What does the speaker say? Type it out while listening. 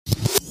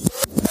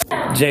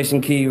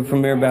Jason Key, your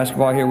premier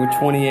basketball here with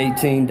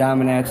 2018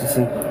 Diamond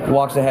Atchison,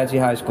 Waxahachie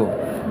High School.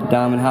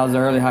 Diamond, how's the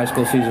early high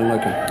school season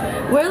looking?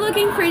 We're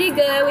looking pretty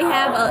good. We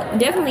have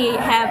definitely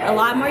have a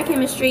lot more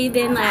chemistry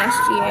than last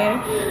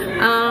year.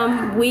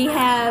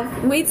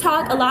 We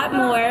talk a lot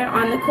more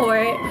on the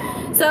court,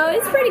 so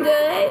it's pretty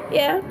good.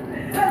 Yeah.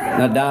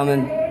 Now,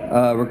 Diamond,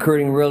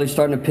 recruiting really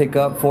starting to pick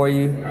up for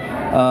you.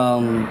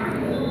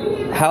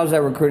 How's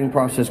that recruiting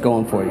process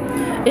going for you?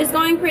 It's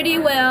going pretty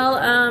well.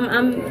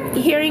 I'm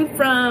hearing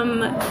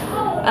from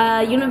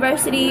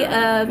University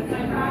of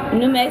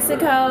New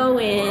Mexico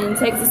and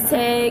Texas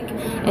Tech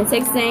and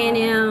Texas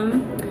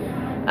A&M.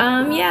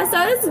 Yeah, so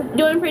it's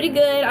doing pretty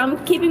good. I'm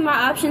keeping my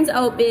options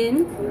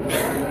open.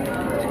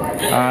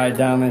 All right,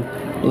 Diamond.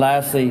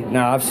 Lastly,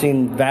 now I've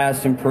seen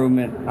vast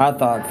improvement, I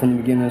thought, from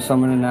the beginning of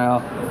summer to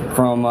now,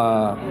 from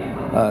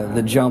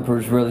the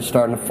jumpers really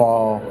starting to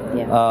fall.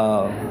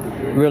 Yeah.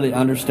 Really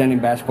understanding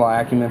basketball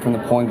acumen from the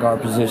point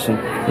guard position.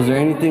 Is there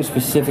anything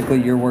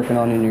specifically you're working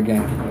on in your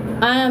game?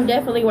 I am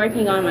definitely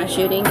working on my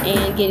shooting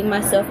and getting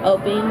myself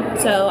open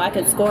so I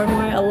could score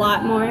more, a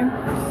lot more.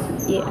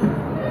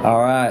 Yeah. All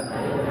right.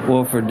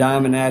 Well, for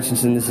Diamond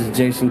Atchison, this is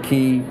Jason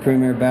Key,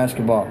 Premier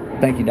Basketball.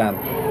 Thank you,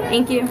 Diamond.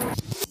 Thank you.